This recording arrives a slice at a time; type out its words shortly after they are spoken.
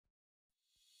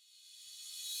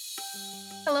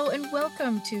Hello and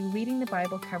welcome to Reading the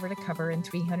Bible Cover to Cover in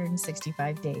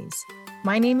 365 Days.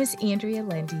 My name is Andrea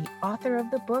Lendy, author of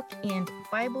the book and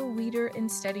Bible reader and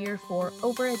studier for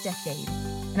over a decade,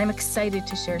 and I'm excited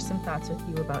to share some thoughts with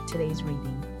you about today's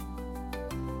reading.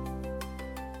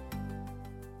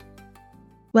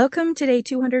 Welcome to day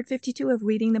 252 of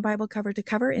Reading the Bible Cover to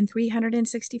Cover in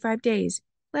 365 Days.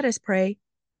 Let us pray.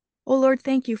 Oh Lord,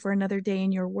 thank you for another day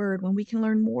in your word when we can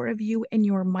learn more of you and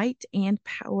your might and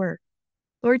power.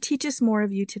 Lord, teach us more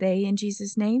of you today. In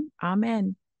Jesus' name,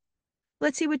 amen.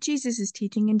 Let's see what Jesus is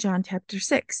teaching in John chapter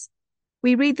 6.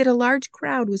 We read that a large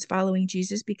crowd was following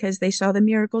Jesus because they saw the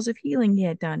miracles of healing he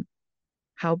had done.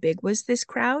 How big was this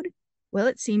crowd? Well,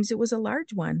 it seems it was a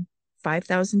large one,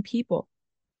 5,000 people.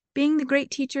 Being the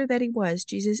great teacher that he was,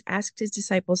 Jesus asked his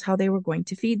disciples how they were going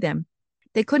to feed them.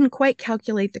 They couldn't quite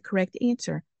calculate the correct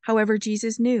answer. However,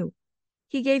 Jesus knew.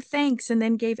 He gave thanks and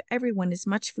then gave everyone as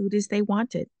much food as they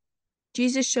wanted.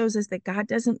 Jesus shows us that God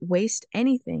doesn't waste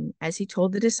anything, as he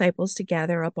told the disciples to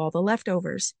gather up all the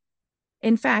leftovers.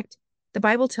 In fact, the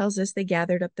Bible tells us they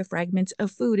gathered up the fragments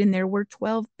of food, and there were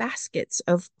 12 baskets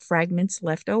of fragments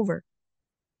left over.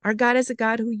 Our God is a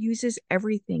God who uses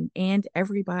everything and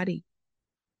everybody.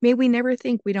 May we never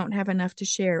think we don't have enough to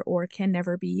share or can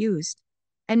never be used.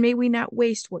 And may we not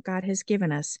waste what God has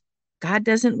given us. God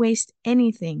doesn't waste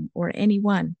anything or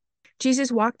anyone.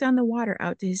 Jesus walked on the water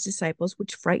out to his disciples,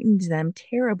 which frightened them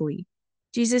terribly.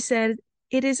 Jesus said,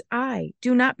 "It is I.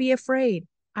 Do not be afraid.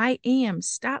 I am.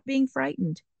 Stop being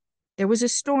frightened." There was a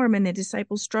storm, and the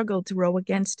disciples struggled to row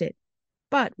against it.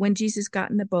 But when Jesus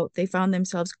got in the boat, they found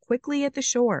themselves quickly at the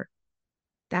shore.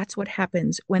 That's what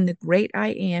happens when the great I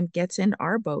am gets in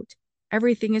our boat.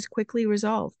 Everything is quickly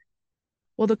resolved.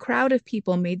 Well, the crowd of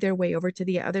people made their way over to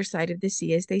the other side of the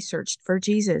sea as they searched for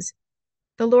Jesus.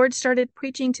 The Lord started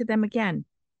preaching to them again.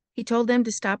 He told them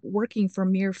to stop working for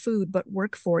mere food, but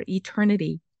work for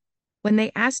eternity. When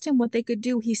they asked him what they could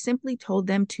do, he simply told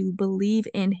them to believe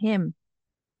in him.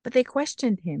 But they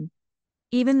questioned him.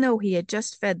 Even though he had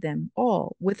just fed them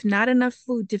all with not enough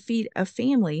food to feed a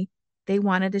family, they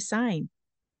wanted a sign.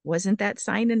 Wasn't that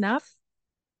sign enough?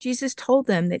 Jesus told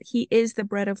them that he is the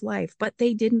bread of life, but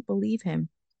they didn't believe him.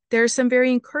 There are some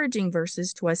very encouraging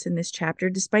verses to us in this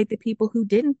chapter, despite the people who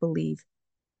didn't believe.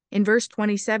 In verse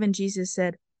 27, Jesus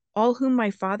said, "All whom my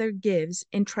Father gives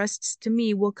and trusts to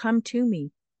me will come to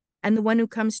me, and the one who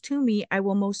comes to me I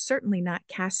will most certainly not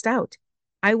cast out.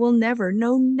 I will never,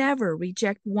 no, never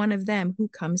reject one of them who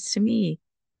comes to me."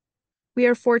 We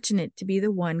are fortunate to be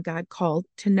the one God called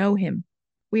to know him.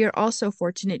 We are also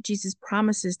fortunate Jesus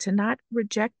promises to not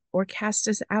reject or cast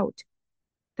us out.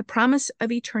 The promise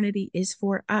of eternity is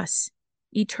for us.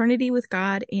 Eternity with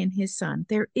God and his Son.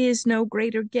 There is no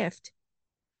greater gift.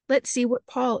 Let's see what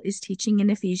Paul is teaching in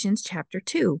Ephesians chapter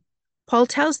 2. Paul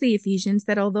tells the Ephesians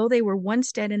that although they were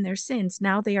once dead in their sins,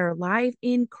 now they are alive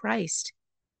in Christ.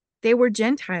 They were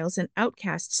Gentiles and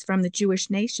outcasts from the Jewish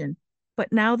nation,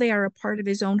 but now they are a part of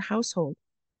his own household.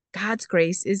 God's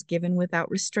grace is given without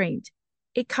restraint.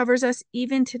 It covers us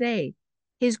even today.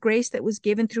 His grace that was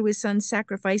given through his son's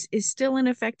sacrifice is still in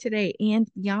effect today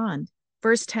and beyond.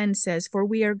 Verse 10 says, "For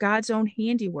we are God's own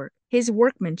handiwork, his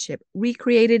workmanship,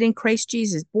 recreated in Christ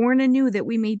Jesus, born anew that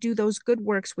we may do those good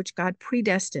works which God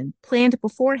predestined, planned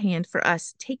beforehand for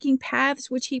us, taking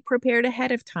paths which he prepared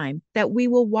ahead of time, that we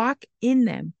will walk in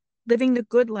them, living the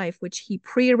good life which he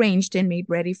prearranged and made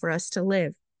ready for us to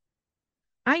live."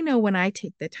 I know when I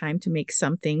take the time to make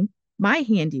something my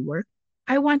handiwork,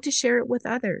 I want to share it with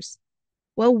others.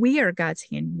 Well, we are God's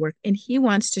handiwork, and he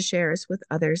wants to share us with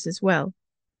others as well.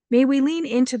 May we lean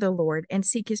into the Lord and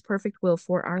seek his perfect will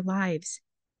for our lives.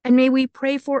 And may we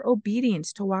pray for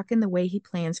obedience to walk in the way he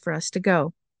plans for us to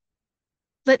go.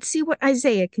 Let's see what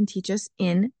Isaiah can teach us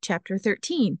in chapter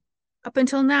 13. Up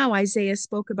until now, Isaiah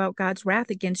spoke about God's wrath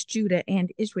against Judah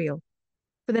and Israel.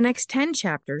 For the next 10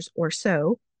 chapters or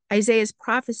so, Isaiah's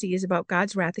prophecy is about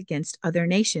God's wrath against other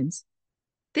nations.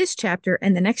 This chapter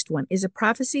and the next one is a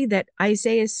prophecy that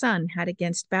Isaiah's son had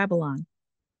against Babylon.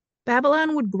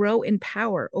 Babylon would grow in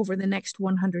power over the next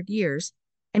 100 years,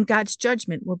 and God's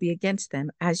judgment will be against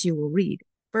them, as you will read.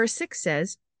 Verse 6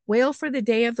 says, "Wail, for the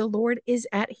day of the Lord is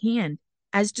at hand,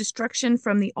 as destruction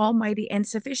from the Almighty and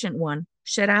Sufficient One,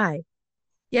 Shaddai."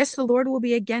 Yes, the Lord will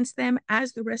be against them,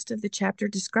 as the rest of the chapter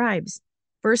describes.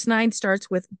 Verse 9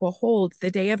 starts with, "Behold, the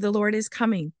day of the Lord is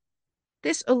coming."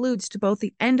 This alludes to both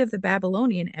the end of the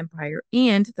Babylonian Empire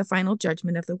and the final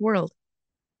judgment of the world.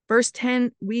 Verse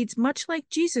 10 reads much like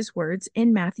Jesus' words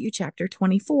in Matthew chapter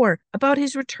 24 about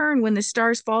his return when the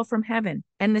stars fall from heaven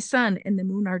and the sun and the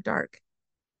moon are dark.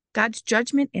 God's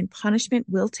judgment and punishment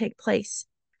will take place.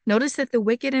 Notice that the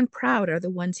wicked and proud are the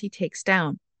ones he takes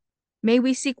down. May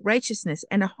we seek righteousness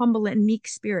and a humble and meek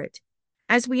spirit.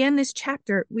 As we end this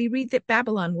chapter, we read that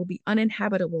Babylon will be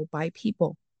uninhabitable by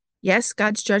people. Yes,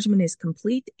 God's judgment is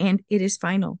complete and it is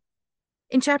final.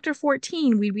 In chapter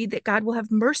 14, we read that God will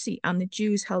have mercy on the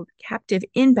Jews held captive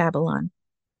in Babylon.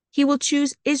 He will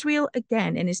choose Israel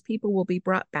again, and his people will be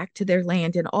brought back to their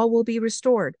land, and all will be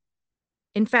restored.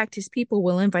 In fact, his people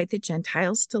will invite the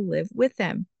Gentiles to live with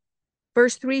them.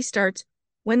 Verse 3 starts,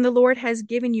 "When the Lord has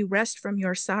given you rest from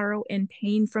your sorrow and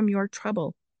pain from your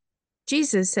trouble."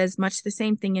 Jesus says much the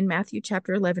same thing in Matthew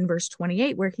chapter 11, verse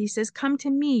 28, where he says, "Come to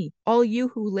me, all you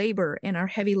who labor and are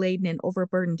heavy laden and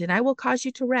overburdened, and I will cause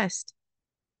you to rest."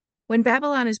 When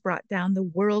Babylon is brought down, the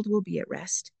world will be at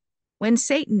rest. When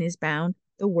Satan is bound,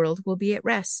 the world will be at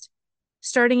rest.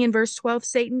 Starting in verse 12,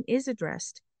 Satan is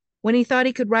addressed. When he thought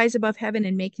he could rise above heaven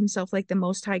and make himself like the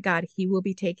Most High God, he will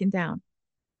be taken down.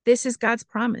 This is God's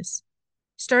promise.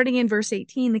 Starting in verse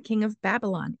 18, the king of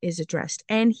Babylon is addressed,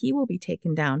 and he will be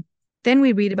taken down. Then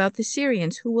we read about the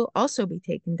Syrians, who will also be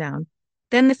taken down.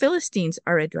 Then the Philistines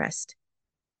are addressed.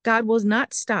 God will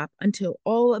not stop until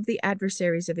all of the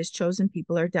adversaries of his chosen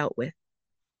people are dealt with.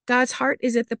 God's heart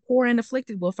is that the poor and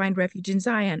afflicted will find refuge in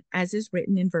Zion, as is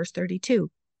written in verse 32.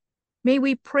 May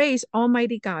we praise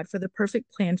Almighty God for the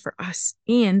perfect plan for us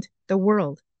and the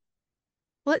world.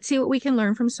 Let's see what we can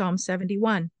learn from Psalm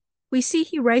 71. We see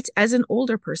he writes as an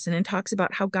older person and talks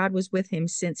about how God was with him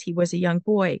since he was a young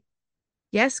boy.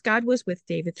 Yes, God was with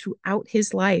David throughout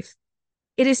his life.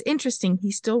 It is interesting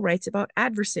he still writes about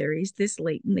adversaries this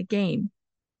late in the game.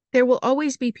 There will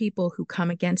always be people who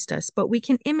come against us, but we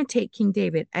can imitate King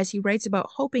David as he writes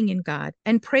about hoping in God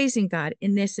and praising God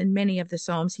in this and many of the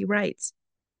Psalms he writes.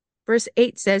 Verse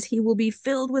 8 says he will be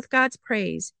filled with God's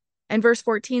praise, and verse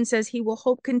 14 says he will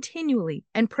hope continually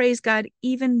and praise God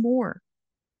even more.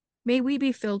 May we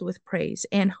be filled with praise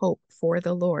and hope for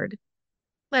the Lord.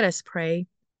 Let us pray.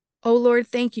 O Lord,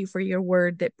 thank you for your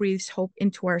word that breathes hope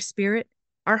into our spirit.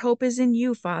 Our hope is in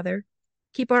you, Father.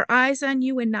 Keep our eyes on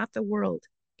you and not the world.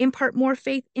 Impart more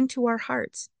faith into our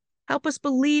hearts. Help us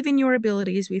believe in your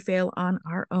ability as we fail on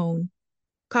our own.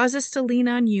 Cause us to lean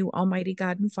on you, Almighty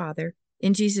God and Father.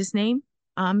 In Jesus' name,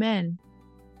 amen.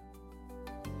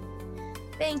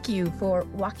 Thank you for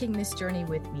walking this journey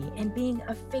with me and being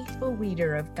a faithful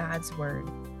reader of God's word.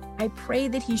 I pray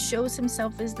that he shows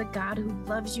himself as the God who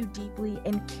loves you deeply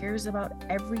and cares about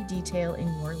every detail in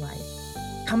your life.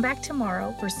 Come back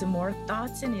tomorrow for some more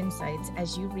thoughts and insights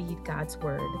as you read God's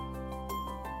word.